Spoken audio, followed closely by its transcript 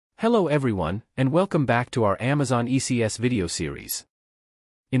Hello everyone, and welcome back to our Amazon ECS video series.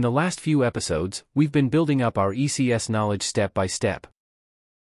 In the last few episodes, we've been building up our ECS knowledge step by step.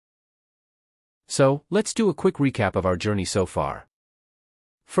 So, let's do a quick recap of our journey so far.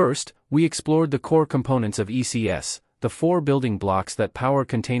 First, we explored the core components of ECS, the 4 building blocks that power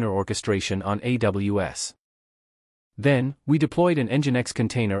container orchestration on AWS. Then, we deployed an NGINX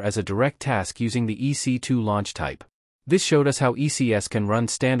container as a direct task using the EC2 launch type. This showed us how ECS can run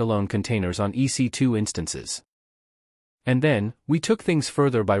standalone containers on EC2 instances. And then, we took things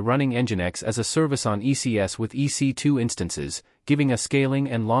further by running NGINX as a service on ECS with EC2 instances, giving us scaling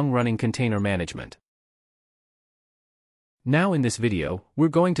and long-running container management. Now in this video, we're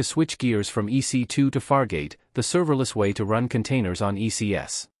going to switch gears from EC2 to Fargate, the serverless way to run containers on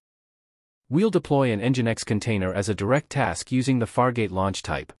ECS. We'll deploy an NGINX container as a direct task using the Fargate launch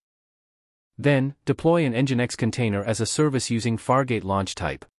type. Then, deploy an NGINX container as a service using Fargate launch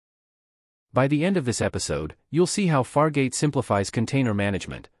type. By the end of this episode, you'll see how Fargate simplifies container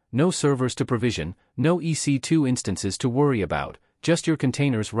management: no servers to provision, no EC2 instances to worry about, just your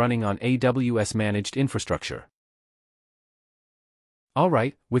containers running on AWS managed infrastructure.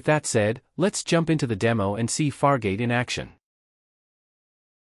 Alright, with that said, let's jump into the demo and see Fargate in action.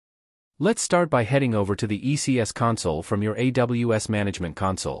 Let's start by heading over to the ECS console from your AWS Management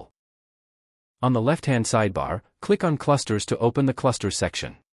Console. On the left-hand sidebar, click on Clusters to open the Clusters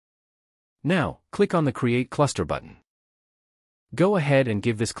section. Now, click on the Create Cluster button. Go ahead and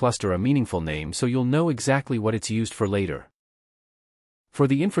give this cluster a meaningful name so you'll know exactly what it's used for later. For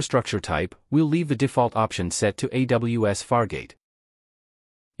the infrastructure type, we'll leave the default option set to AWS Fargate.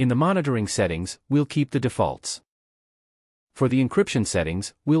 In the monitoring settings, we'll keep the defaults. For the encryption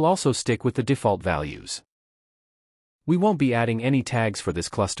settings, we'll also stick with the default values. We won't be adding any tags for this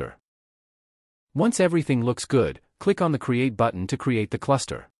cluster. Once everything looks good, click on the Create button to create the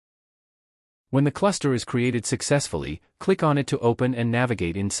cluster. When the cluster is created successfully, click on it to open and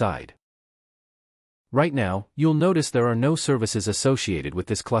navigate inside. Right now, you'll notice there are no services associated with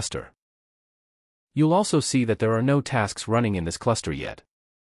this cluster. You'll also see that there are no tasks running in this cluster yet.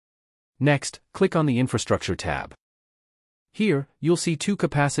 Next, click on the Infrastructure tab. Here, you'll see 2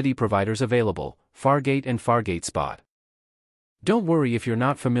 capacity providers available, Fargate and Fargate Spot. Don't worry if you're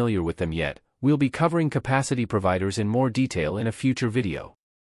not familiar with them yet. We'll be covering capacity providers in more detail in a future video.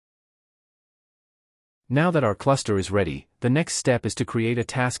 Now that our cluster is ready, the next step is to create a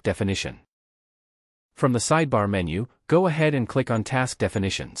task definition. From the sidebar menu, go ahead and click on Task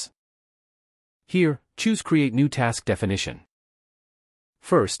Definitions. Here, choose Create New Task Definition.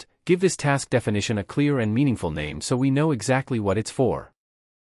 First, give this task definition a clear and meaningful name so we know exactly what it's for.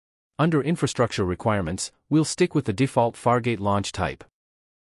 Under Infrastructure Requirements, we'll stick with the default Fargate launch type.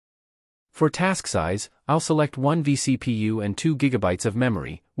 For task size, I'll select 1 vCPU and 2 GB of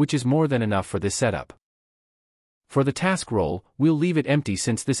memory, which is more than enough for this setup. For the task role, we'll leave it empty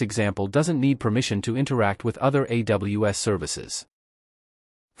since this example doesn't need permission to interact with other AWS services.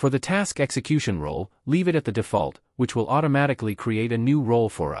 For the task execution role, leave it at the default, which will automatically create a new role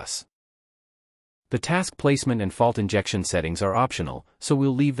for us. The task placement and fault injection settings are optional, so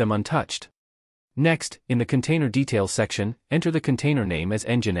we'll leave them untouched. Next, in the container details section, enter the container name as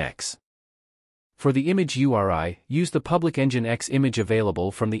NGINX. For the image URI, use the public NGINX image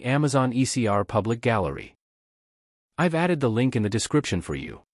available from the Amazon ECR public gallery. I've added the link in the description for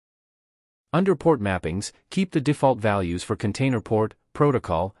you. Under port mappings, keep the default values for container port,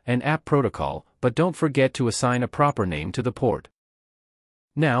 protocol, and app protocol, but don't forget to assign a proper name to the port.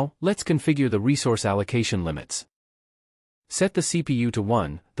 Now, let's configure the resource allocation limits. Set the CPU to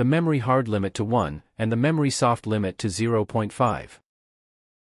 1, the memory hard limit to 1, and the memory soft limit to 0.5.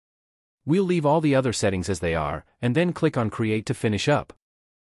 We'll leave all the other settings as they are, and then click on Create to finish up.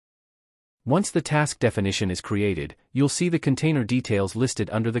 Once the task definition is created, you'll see the container details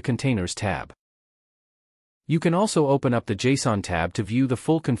listed under the Containers tab. You can also open up the JSON tab to view the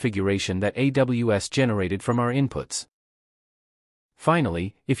full configuration that AWS generated from our inputs.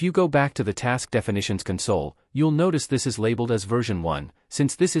 Finally, if you go back to the Task Definitions console, you'll notice this is labeled as version 1,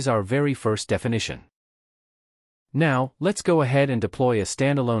 since this is our very first definition. Now, let's go ahead and deploy a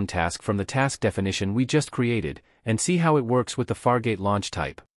standalone task from the task definition we just created, and see how it works with the Fargate launch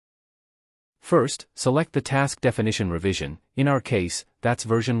type. First, select the task definition revision, in our case, that's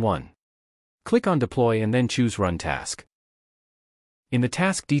version 1. Click on Deploy and then choose Run Task. In the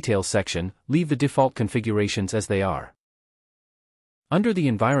Task Details section, leave the default configurations as they are. Under the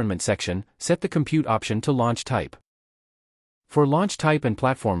Environment section, set the Compute option to Launch Type. For launch type and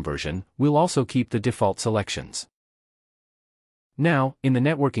platform version, we'll also keep the default selections. Now, in the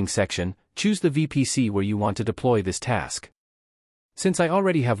networking section, choose the VPC where you want to deploy this task. Since I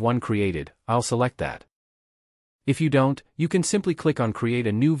already have one created, I'll select that. If you don't, you can simply click on Create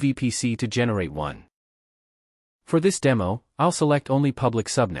a new VPC to generate one. For this demo, I'll select only public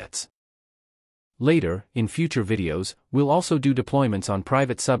subnets. Later, in future videos, we'll also do deployments on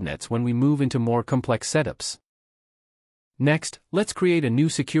private subnets when we move into more complex setups. Next, let's create a new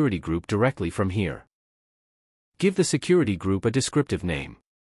security group directly from here. Give the security group a descriptive name.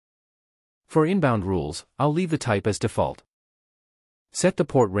 For inbound rules, I'll leave the type as default. Set the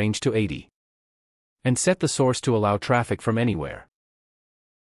port range to 80. And set the source to allow traffic from anywhere.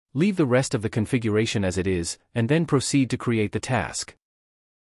 Leave the rest of the configuration as it is, and then proceed to create the task.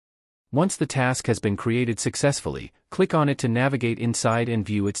 Once the task has been created successfully, click on it to navigate inside and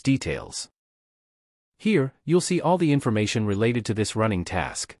view its details. Here, you'll see all the information related to this running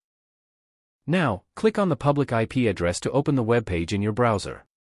task. Now, click on the public IP address to open the web page in your browser.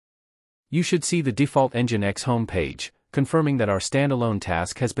 You should see the default NGINX home page, confirming that our standalone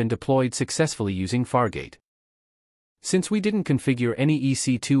task has been deployed successfully using Fargate. Since we didn't configure any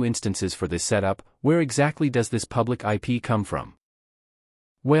EC2 instances for this setup, where exactly does this public IP come from?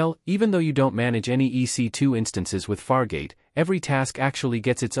 Well, even though you don't manage any EC2 instances with Fargate, every task actually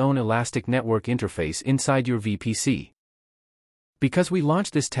gets its own elastic network interface inside your VPC. Because we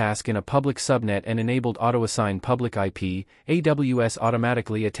launched this task in a public subnet and enabled auto-assign public IP, AWS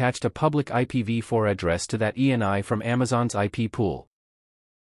automatically attached a public IPv4 address to that ENI from Amazon's IP pool.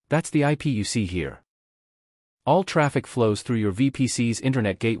 That's the IP you see here. All traffic flows through your VPC's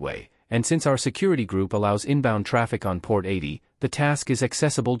internet gateway, and since our security group allows inbound traffic on port 80, the task is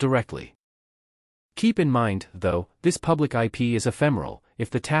accessible directly. Keep in mind, though, this public IP is ephemeral. If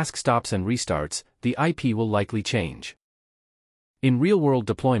the task stops and restarts, the IP will likely change. In real-world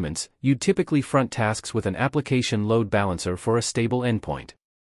deployments, you'd typically front tasks with an application load balancer for a stable endpoint.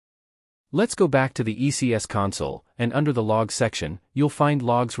 Let's go back to the ECS console, and under the logs section, you'll find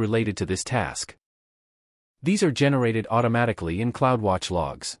logs related to this task. These are generated automatically in CloudWatch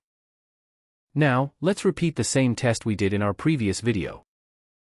logs. Now, let's repeat the same test we did in our previous video.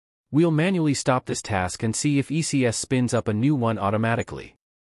 We'll manually stop this task and see if ECS spins up a new one automatically.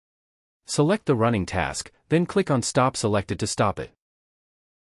 Select the running task, then click on Stop selected to stop it.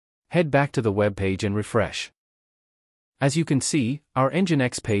 Head back to the web page and refresh. As you can see, our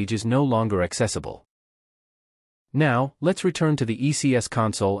NGINX page is no longer accessible. Now, let's return to the ECS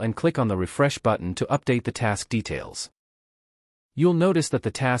console and click on the Refresh button to update the task details. You'll notice that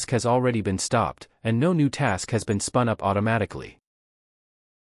the task has already been stopped, and no new task has been spun up automatically.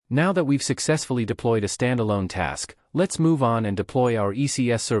 Now that we've successfully deployed a standalone task, let's move on and deploy our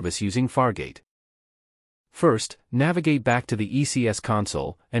ECS service using Fargate. First, navigate back to the ECS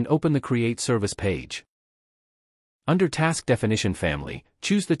console and open the Create Service page. Under Task Definition family,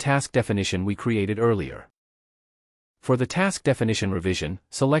 choose the task definition we created earlier. For the task definition revision,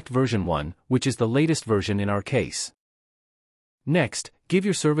 select version 1, which is the latest version in our case. Next, give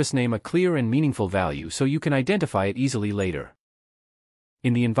your service name a clear and meaningful value so you can identify it easily later.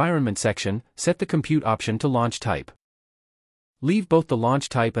 In the environment section, set the compute option to launch type. Leave both the launch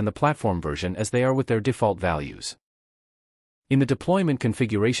type and the platform version as they are with their default values. In the deployment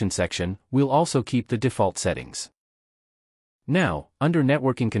configuration section, we'll also keep the default settings. Now, under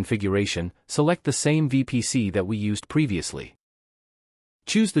networking configuration, select the same VPC that we used previously.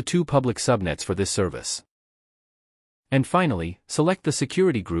 Choose the 2 public subnets for this service. And finally, select the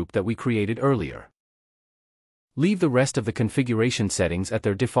security group that we created earlier. Leave the rest of the configuration settings at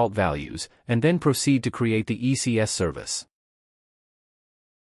their default values, and then proceed to create the ECS service.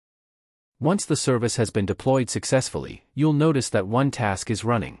 Once the service has been deployed successfully, you'll notice that one task is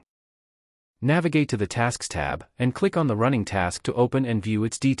running. Navigate to the Tasks tab, and click on the running task to open and view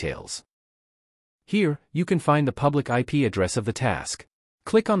its details. Here, you can find the public IP address of the task.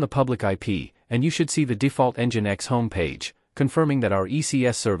 Click on the public IP, and you should see the default NGINX home page, confirming that our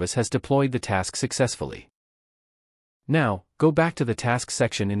ECS service has deployed the task successfully. Now, go back to the Task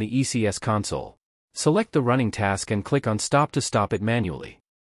section in the ECS console. Select the running task and click on Stop to stop it manually.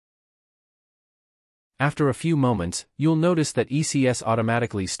 After a few moments, you'll notice that ECS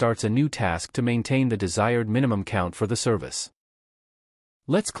automatically starts a new task to maintain the desired minimum count for the service.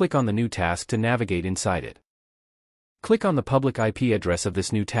 Let's click on the new task to navigate inside it. Click on the public IP address of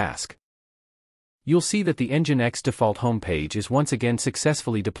this new task. You'll see that the NGINX default homepage is once again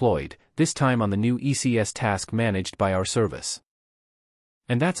successfully deployed, this time on the new ECS task managed by our service.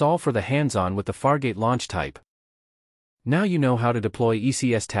 And that's all for the hands-on with the Fargate launch type. Now you know how to deploy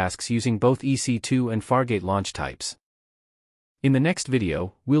ECS tasks using both EC2 and Fargate launch types. In the next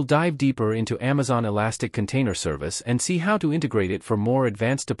video, we'll dive deeper into Amazon Elastic Container Service and see how to integrate it for more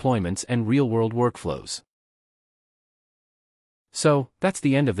advanced deployments and real-world workflows. So, that's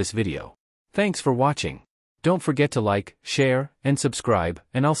the end of this video. Thanks for watching. Don't forget to like, share, and subscribe,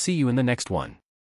 and I'll see you in the next one.